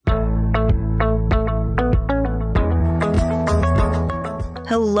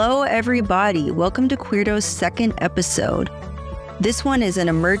Hello, everybody. Welcome to Queerdo's second episode. This one is an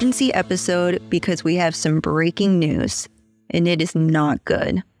emergency episode because we have some breaking news, and it is not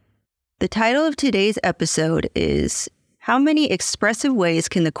good. The title of today's episode is, How Many Expressive Ways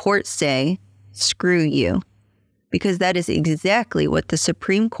Can the Court Say, Screw You? Because that is exactly what the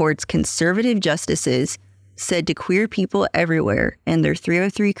Supreme Court's conservative justices said to queer people everywhere in their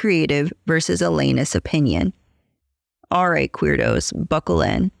 303 Creative versus Elena's opinion. All right, Queerdos, buckle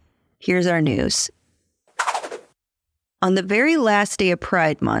in. Here's our news. On the very last day of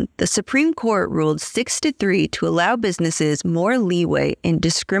Pride Month, the Supreme Court ruled 6-3 to allow businesses more leeway in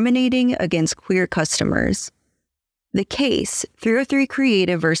discriminating against queer customers. The case, 303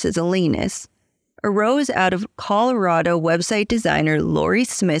 Creative versus Elena's, arose out of Colorado website designer Lori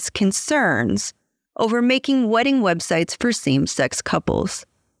Smith's concerns over making wedding websites for same-sex couples.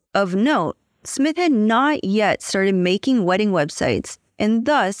 Of note, Smith had not yet started making wedding websites and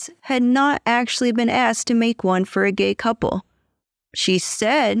thus had not actually been asked to make one for a gay couple. She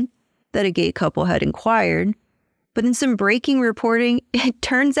said that a gay couple had inquired, but in some breaking reporting, it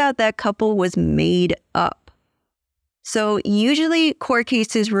turns out that couple was made up. So usually court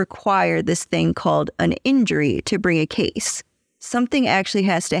cases require this thing called an injury to bring a case. Something actually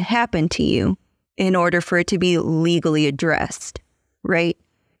has to happen to you in order for it to be legally addressed, right?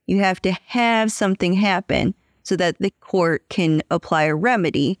 You have to have something happen so that the court can apply a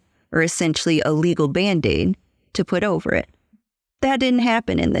remedy, or essentially a legal band-aid, to put over it. That didn't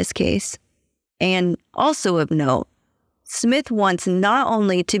happen in this case. And also of note, Smith wants not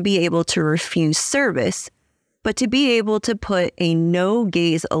only to be able to refuse service, but to be able to put a no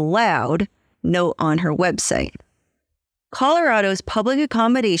gays allowed note on her website. Colorado's public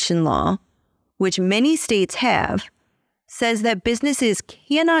accommodation law, which many states have, says that businesses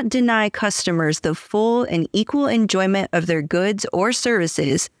cannot deny customers the full and equal enjoyment of their goods or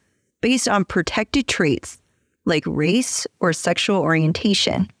services based on protected traits like race or sexual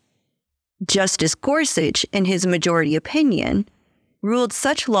orientation. Justice Gorsuch, in his majority opinion, ruled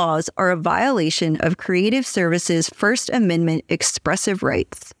such laws are a violation of Creative Services' First Amendment expressive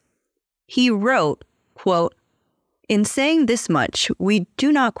rights. He wrote, quote, "In saying this much, we do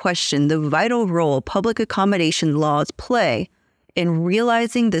not question the vital role public accommodation laws play in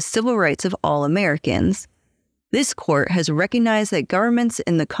realizing the civil rights of all Americans. This court has recognized that governments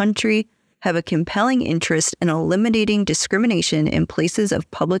in the country have a compelling interest in eliminating discrimination in places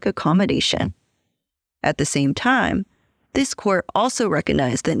of public accommodation. At the same time, this court also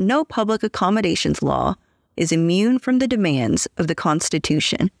recognized that no public accommodations law is immune from the demands of the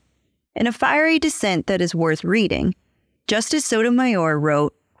Constitution." In a fiery dissent that is worth reading, Justice Sotomayor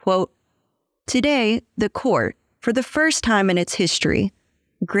wrote, quote, "Today, the court, for the first time in its history,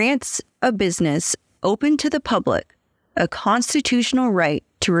 grants a business open to the public a constitutional right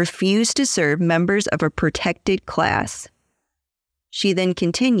to refuse to serve members of a protected class." She then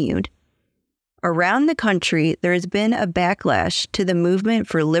continued, "Around the country, there has been a backlash to the movement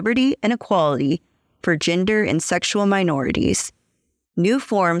for liberty and equality for gender and sexual minorities. New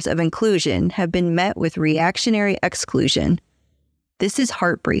forms of inclusion have been met with reactionary exclusion. This is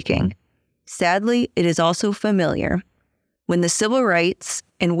heartbreaking. Sadly, it is also familiar. When the civil rights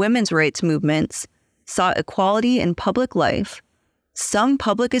and women's rights movements sought equality in public life, some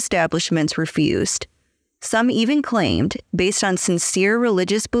public establishments refused. Some even claimed, based on sincere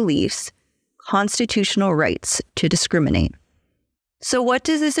religious beliefs, constitutional rights to discriminate." So what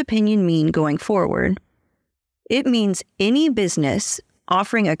does this opinion mean going forward? It means any business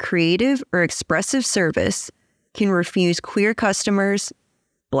offering a creative or expressive service can refuse queer customers,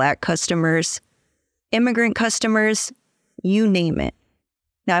 Black customers, immigrant customers, you name it.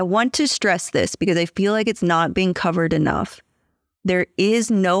 Now, I want to stress this because I feel like it's not being covered enough. There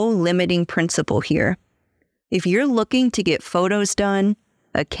is no limiting principle here. If you're looking to get photos done,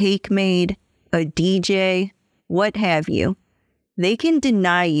 a cake made, a DJ, what have you, they can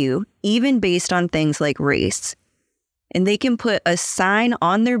deny you even based on things like race. And they can put a sign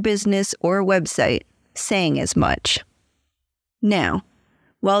on their business or website saying as much. Now,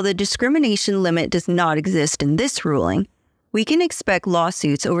 while the discrimination limit does not exist in this ruling, we can expect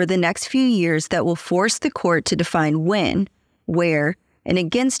lawsuits over the next few years that will force the court to define when, where, and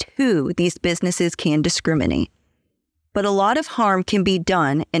against who these businesses can discriminate. But a lot of harm can be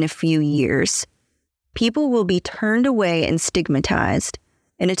done in a few years. People will be turned away and stigmatized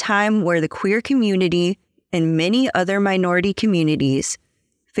in a time where the queer community and many other minority communities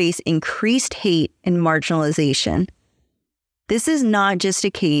face increased hate and marginalization. This is not just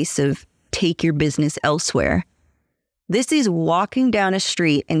a case of take your business elsewhere. This is walking down a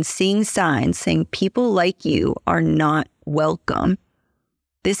street and seeing signs saying people like you are not welcome.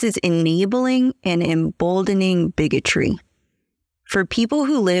 This is enabling and emboldening bigotry. For people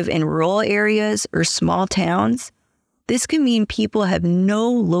who live in rural areas or small towns, this could mean people have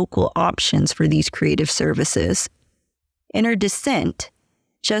no local options for these creative services. In her dissent,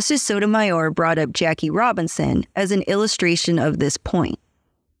 Justice Sotomayor brought up Jackie Robinson as an illustration of this point.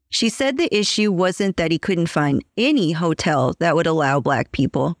 She said the issue wasn't that he couldn't find any hotel that would allow Black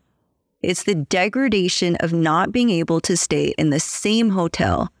people. It's the degradation of not being able to stay in the same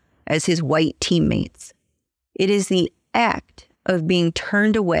hotel as his white teammates. It is the act of being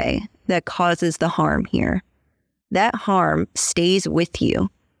turned away that causes the harm here. That harm stays with you,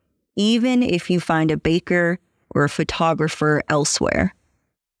 even if you find a baker or a photographer elsewhere.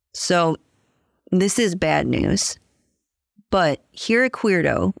 So, this is bad news. But here at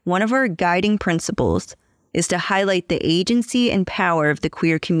Queerdo, one of our guiding principles is to highlight the agency and power of the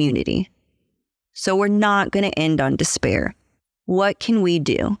queer community. So we're not going to end on despair. What can we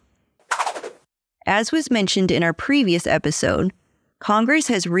do? As was mentioned in our previous episode, Congress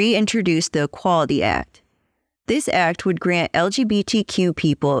has reintroduced the Equality Act. This act would grant LGBTQ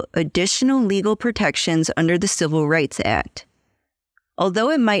people additional legal protections under the Civil Rights Act. Although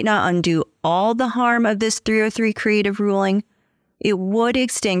it might not undo all the harm of this 303 creative ruling, it would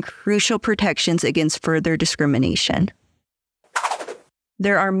extend crucial protections against further discrimination.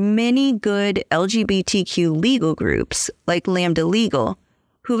 There are many good LGBTQ legal groups, like Lambda Legal,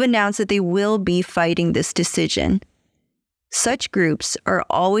 who've announced that they will be fighting this decision. Such groups are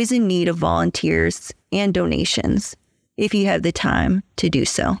always in need of volunteers and donations, if you have the time to do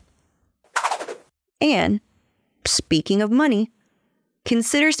so. And, speaking of money,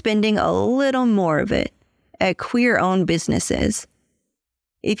 consider spending a little more of it at queer-owned businesses.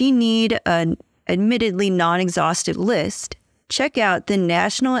 If you need an admittedly non-exhaustive list, check out the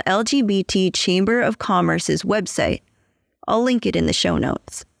National LGBT Chamber of Commerce's website. I'll link it in the show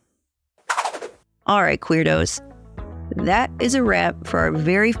notes. All right, Queerdos. That is a wrap for our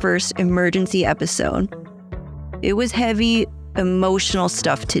very first emergency episode. It was heavy, emotional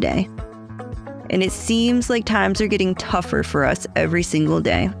stuff today. And it seems like times are getting tougher for us every single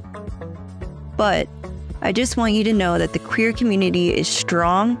day. But I just want you to know that the queer community is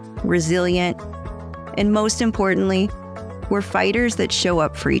strong, resilient, and most importantly, we're fighters that show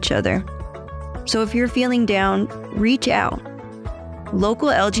up for each other. So if you're feeling down, reach out. Local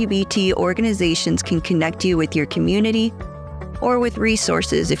LGBT organizations can connect you with your community or with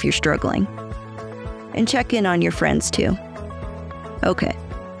resources if you're struggling. And check in on your friends too. Okay,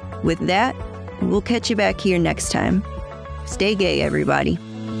 with that, we'll catch you back here next time. Stay gay, everybody.